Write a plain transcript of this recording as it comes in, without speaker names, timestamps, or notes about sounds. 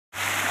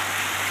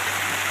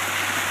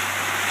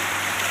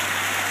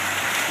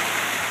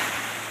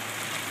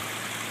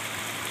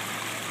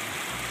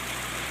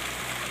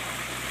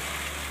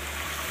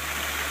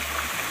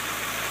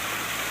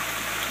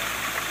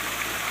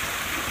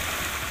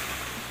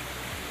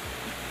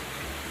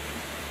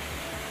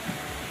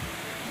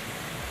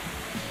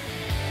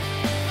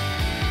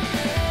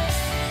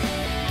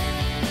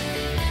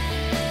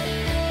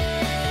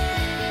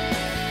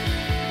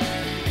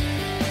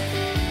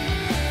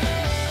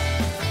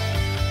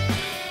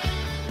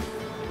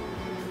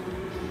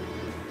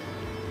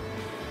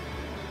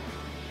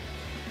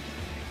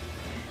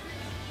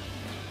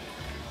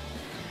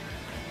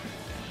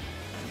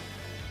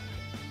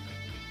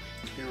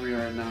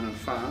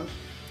905.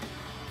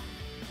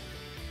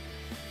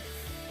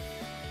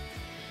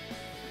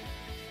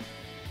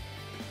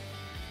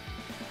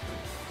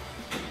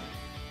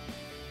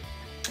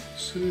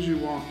 As soon as you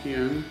walk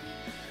in,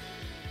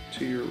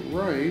 to your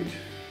right,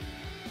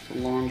 the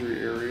laundry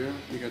area.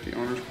 You got the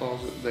owner's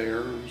closet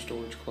there, and a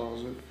storage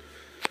closet.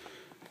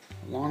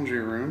 Laundry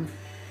room,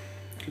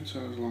 good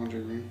size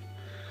laundry room.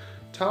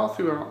 Tile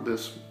throughout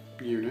this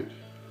unit.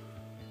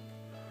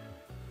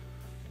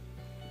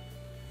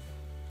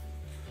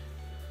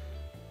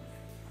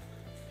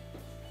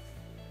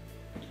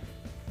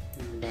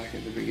 And back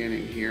at the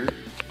beginning here.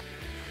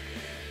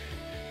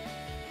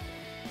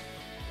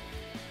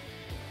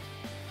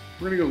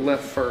 We're gonna go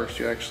left first.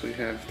 You actually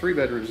have 3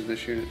 bedrooms in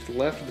this unit. To the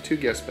left are the 2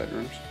 guest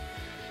bedrooms.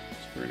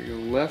 So we're gonna go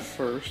left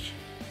first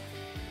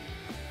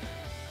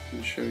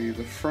and show you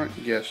the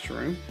front guest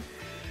room.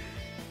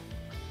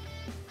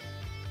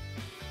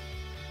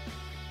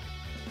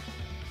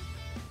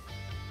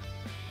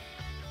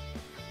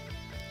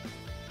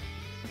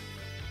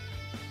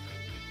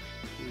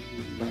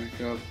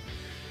 Back up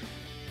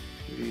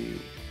the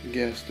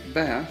guest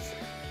bath.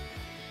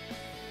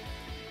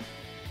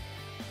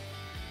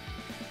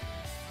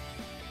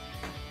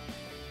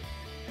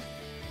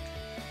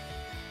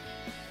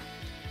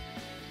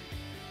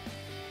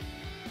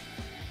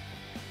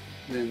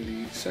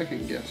 Then the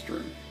second guest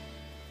room.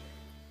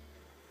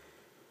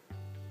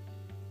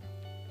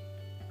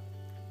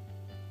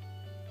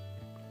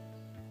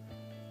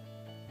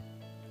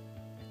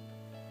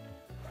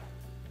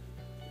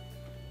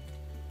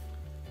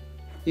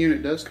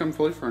 Unit does come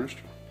fully furnished.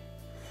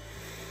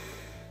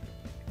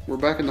 We're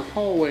back in the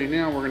hallway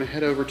now. We're going to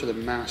head over to the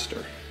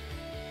master.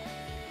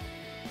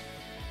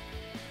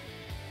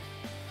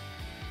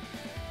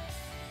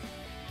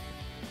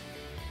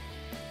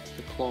 It's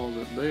the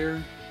closet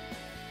there.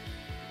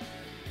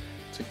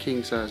 It's a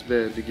king-size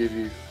bed to give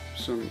you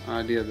some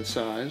idea of the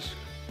size.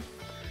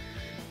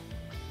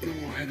 Then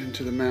we'll head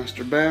into the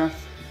master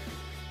bath.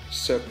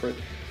 Separate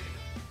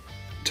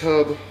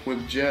tub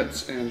with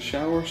jets and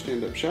shower,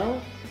 stand-up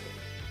shower.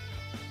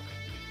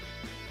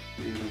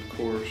 And of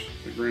course,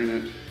 the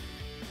granite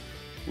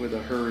with a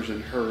hers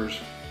and hers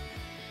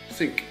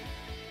sink.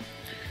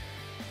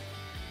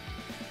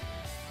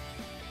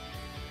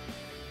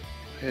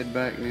 Head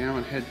back now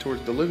and head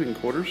towards the living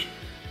quarters.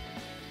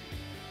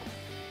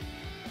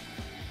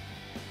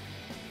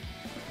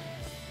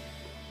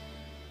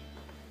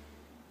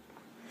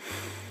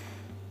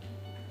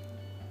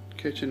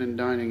 Kitchen and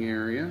dining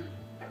area.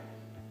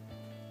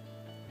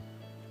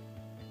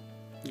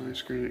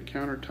 Nice granite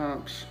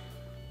countertops.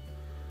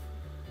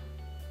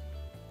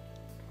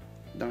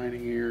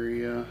 Dining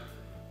area.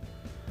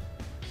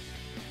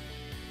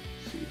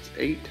 Seats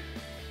 8.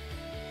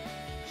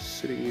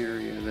 Sitting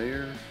area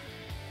there.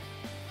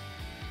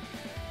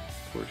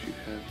 Of course, you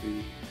have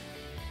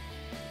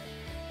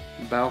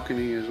the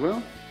balcony as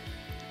well.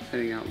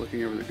 Heading out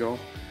looking over the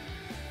Gulf.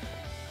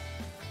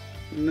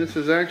 And this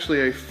is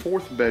actually a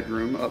 4th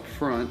bedroom up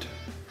front.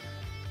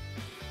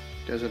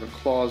 It does have a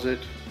closet.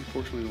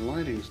 Unfortunately, the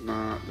lighting's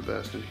not the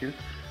best in here.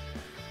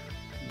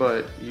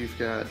 But you've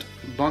got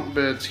bunk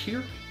beds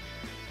here.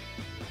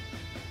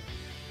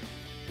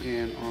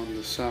 And on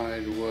the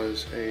side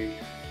was a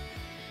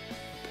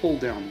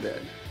pull-down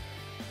bed.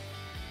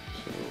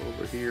 So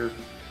over here,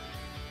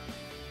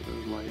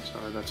 those lights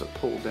are, that's a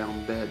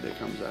pull-down bed that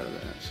comes out of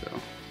that.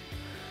 So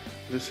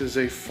this is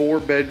a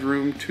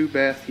 4-bedroom,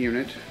 2-bath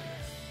unit.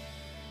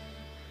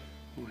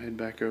 We'll head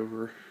back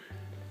over.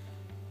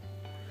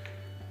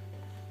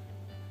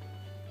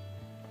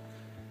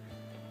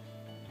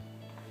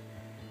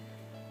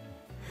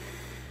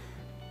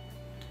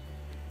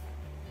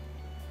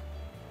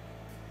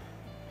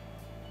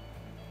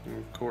 And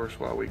of course,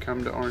 while we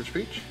come to Orange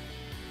Beach,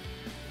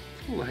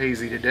 it's a little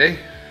hazy today.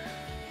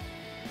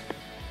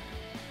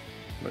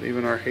 But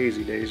even our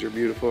hazy days are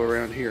beautiful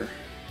around here.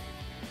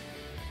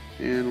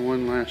 And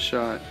one last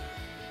shot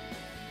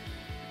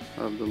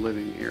of the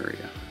living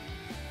area,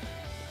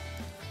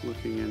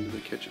 looking into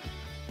the kitchen.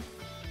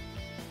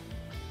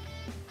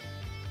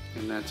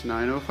 And that's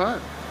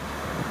 905.